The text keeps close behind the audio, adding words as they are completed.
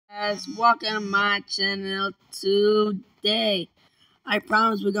guys, welcome to my channel today. I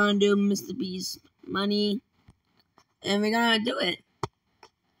promise we're gonna do Mr. Beast money, and we're gonna do it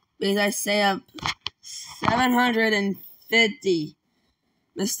because I saved up 750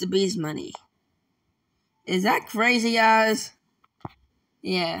 Mr. Beast money. Is that crazy, guys?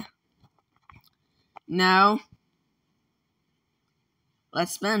 Yeah. Now,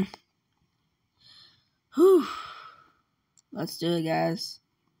 let's spin. Whew. Let's do it, guys.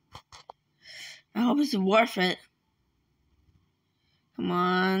 I hope it's worth it. Come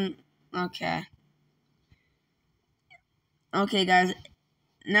on. Okay. Okay, guys.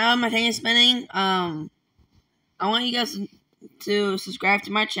 Now my thing is spinning. I want you guys to subscribe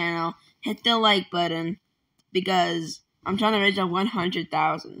to my channel. Hit the like button because I'm trying to reach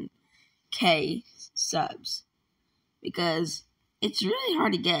 100,000 subs. Because it's really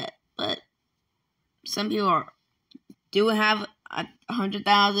hard to get, but some people do have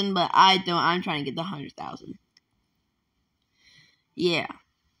 100,000, but I don't. I'm trying to get the 100,000. Yeah.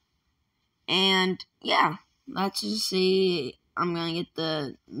 And yeah, let's just see. I'm gonna get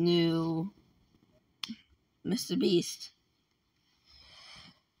the new Mr. Beast.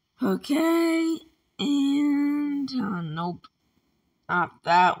 Okay, and nope, not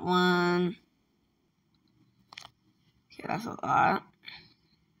that one. Okay, that's a lot.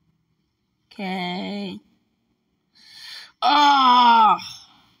 Okay. Oh,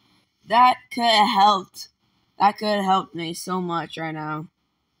 that could have helped. That could have helped me so much right now.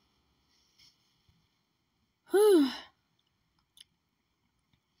 Whew.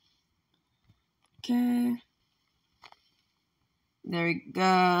 Okay. There we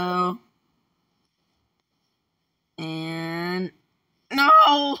go. And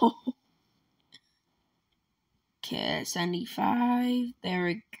no. Okay, 75. There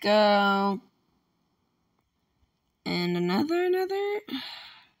we go. And another.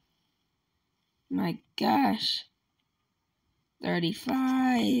 My gosh.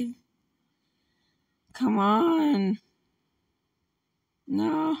 35. Come on.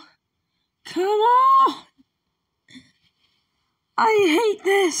 No. Come on. I hate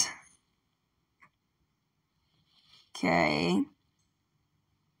this. Okay.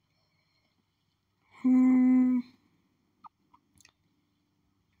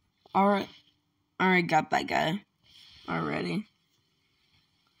 Alright. Alright, got that guy. Already.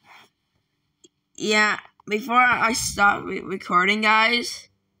 Yeah, before I stop recording, guys,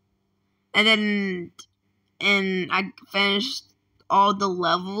 and I finished all the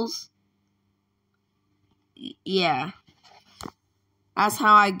levels. Yeah. That's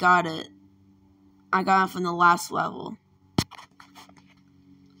how I got it. I got it from the last level.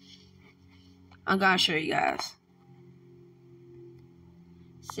 I'm gonna show you guys.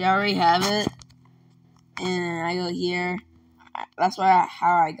 See, I already have it. And I go here. That's how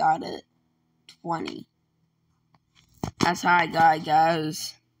I got it. 20. That's how I got it,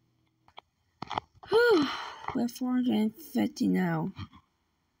 guys. Whew. We're 450 now.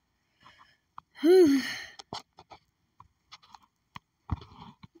 Whew.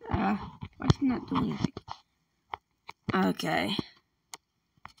 Why is it not doing anything? Okay.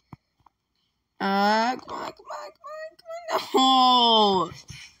 Come on. No!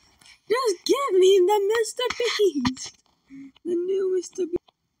 Just give me the Mr. Beast! The new Mr.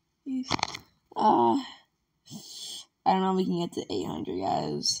 Beast. I don't know if we can get to 800,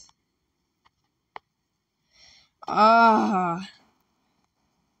 guys. I'm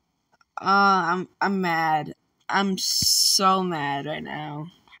mad. I'm so mad right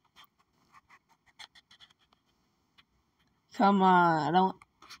now. Come on, I don't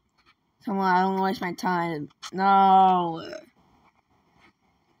want to waste my time. No.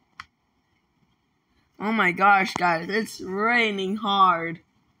 Oh my gosh, guys, it's raining hard.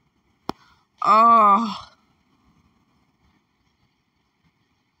 Oh.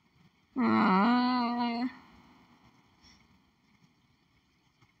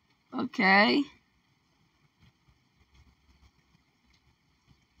 Okay.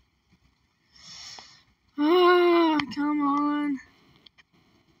 Come on.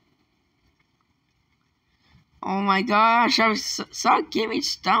 Oh my gosh, I was so give me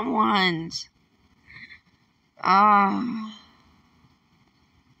dumb ones. I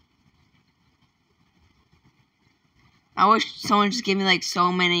wish someone just gave me like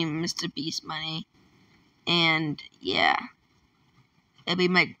so many Mr. Beast money. And yeah. It'd be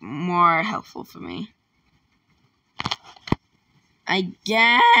like more helpful for me.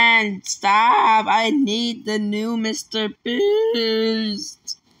 Again, stop! I need the new Mr.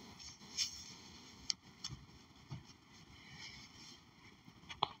 Beast.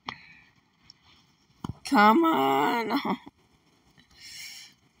 Come on.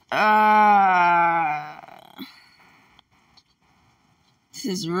 This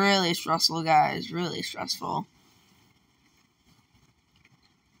is really stressful, guys. Really stressful.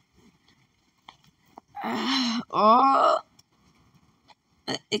 Oh,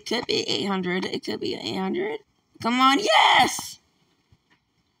 it could be 800. It could be 800. Come on, yes!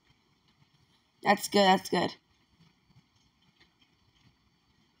 That's good, that's good.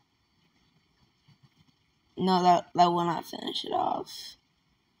 No, that will not finish it off.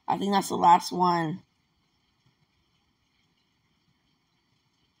 I think that's the last one.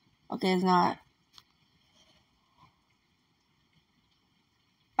 Okay, it's not.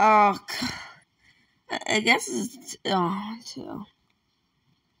 Oh, I guess it's 2.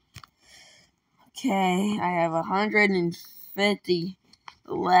 Okay, I have 150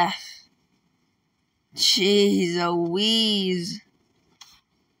 left. Jeez Louise.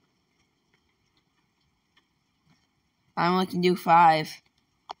 I only can do 5.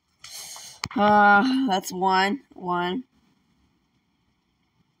 That's 1.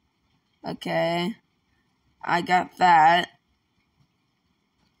 Okay. I got that.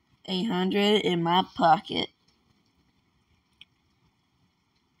 800 in my pocket.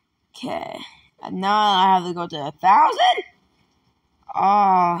 Okay. And now I have to go to 1,000?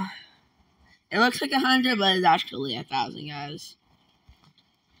 Oh. It looks like 100, but it's actually 1,000, guys.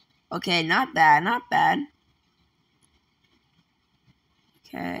 Okay, not bad, not bad.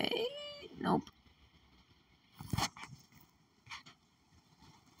 Okay. Nope.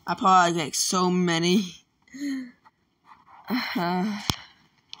 I probably get so many. I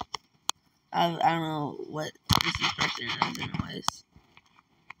don't know what this person is anyways.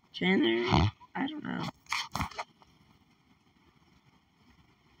 Chandler? I don't know.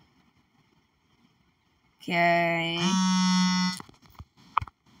 Okay.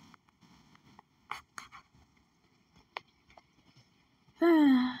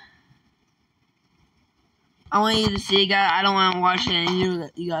 I want you to see it, guys. I don't want to watch it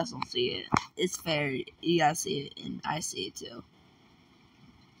and you guys don't see it. It's fair. You guys see it and I see it too.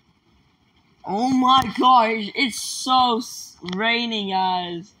 Oh my gosh. It's so raining,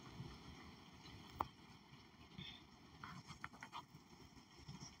 guys.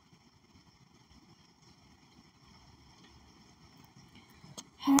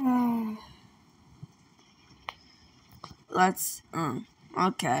 Let's,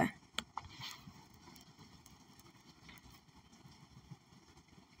 okay.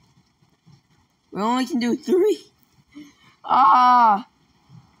 We only can do 3. I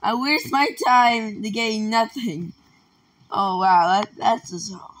waste my time to getting nothing. Oh wow, that's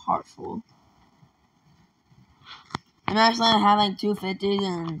just heartful. Imagine I have like 250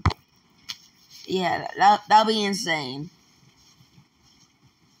 and yeah, that'll be insane.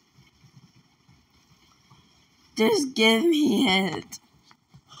 Just give me it.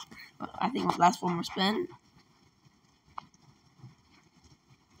 I think that's one more spin.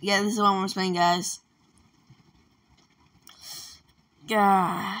 Yeah, this is one more spin, guys.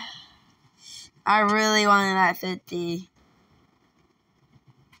 God, I really wanted that 50.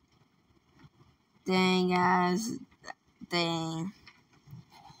 Dang, guys. Dang.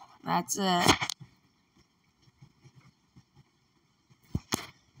 That's it.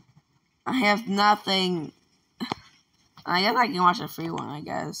 I have nothing. I guess I can watch a free one, I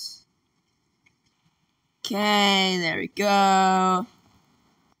guess. Okay, there we go.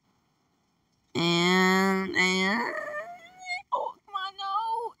 And oh come on,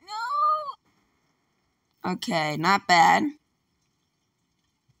 no. Okay, not bad.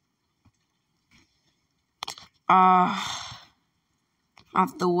 I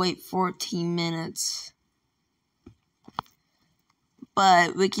have to wait 14 minutes.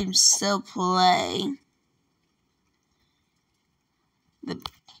 But we can still play the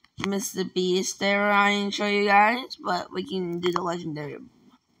Mr. Beast there. I didn't show you guys, but we can do the legendary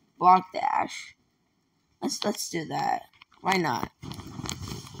block dash. Let's do that. Why not?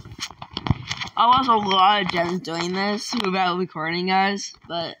 I lost a lot of gems doing this without recording, guys.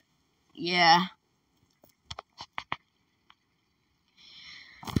 But yeah.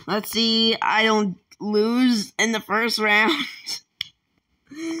 Let's see. I don't lose in the first round.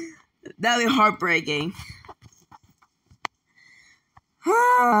 That'd be heartbreaking.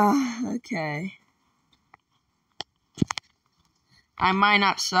 Okay. I might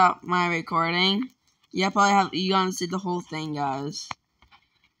not stop my recording. You gotta see the whole thing, guys.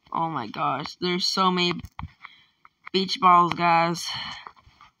 Oh my gosh, there's so many beach balls, guys.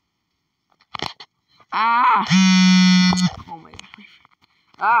 Oh my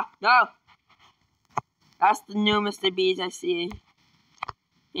gosh. No! That's the new Mr. Beast I see.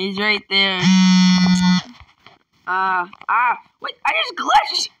 He's right there. Wait, I just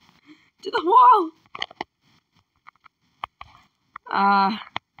glitched! To the wall!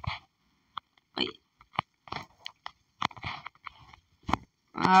 Wait.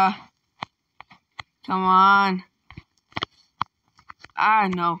 Come on.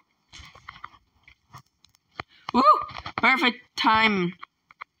 No. Woo! Perfect time.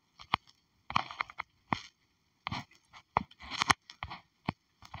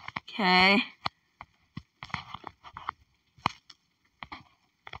 Okay.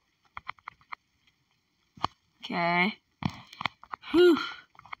 Okay. Whew.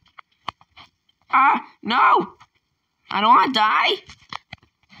 No! I don't want to die.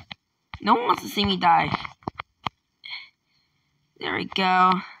 No one wants to see me die. There we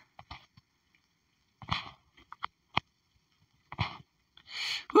go.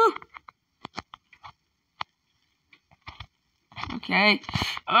 Whew. Okay.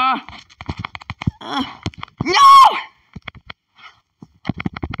 No!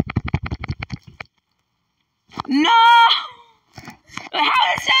 No! How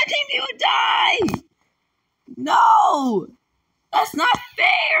did 17 people die? No! That's not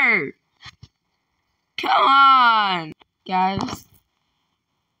fair! Come on! Guys,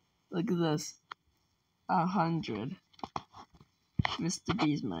 look at this. 100. Mr.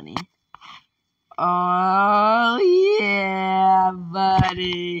 B's money. Oh yeah,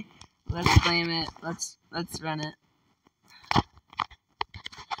 buddy. Let's claim it. Let's run it.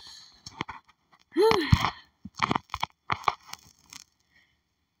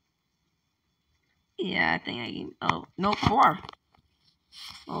 Yeah, I think I can. Oh, no, 4.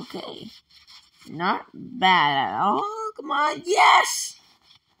 Okay. Not bad at all. Come on. Yes!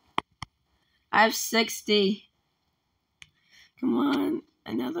 I have 60. Come on.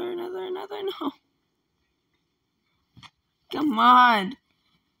 Another. No. Come on.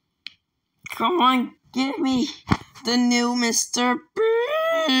 Come on. Give me the new Mr.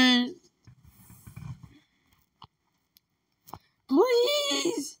 Beast.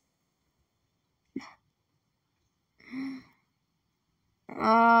 Please.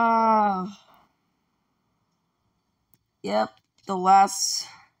 Yep, the last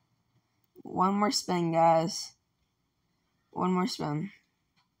one more spin, guys. One more spin.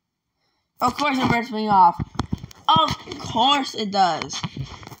 Of course it burns me off. Of course it does.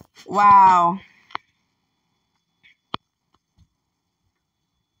 Wow.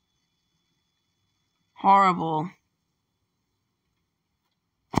 Horrible.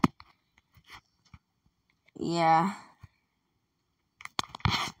 Yeah.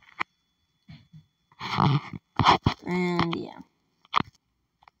 And yeah.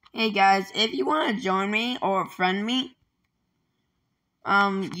 Hey guys, if you want to join me or friend me,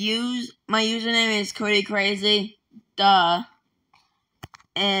 use my username is Cody Crazy. Duh.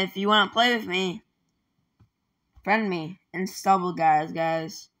 If you want to play with me, friend me. Install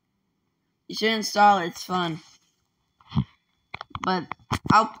guys. You should install it. It's fun. But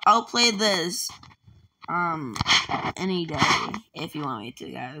I'll play this any day if you want me to,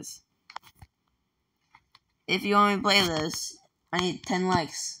 guys. If you want me to play this, I need 10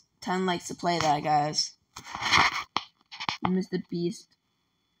 likes. 10 likes to play that, guys. Mr. Beast.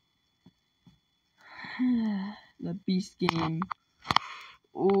 The Beast game.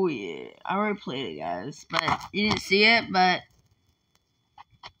 Oh yeah, I already played it, guys, but you didn't see it. But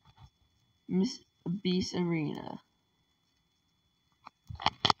Mr. Beast Arena.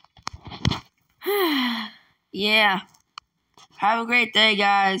 Yeah. Have a great day,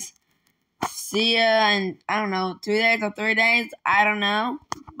 guys. See ya in, I don't know, 2 days or 3 days. I don't know.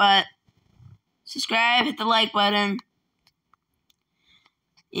 But subscribe, hit the like button.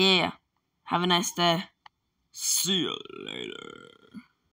 Yeah. Have a nice day. See you later.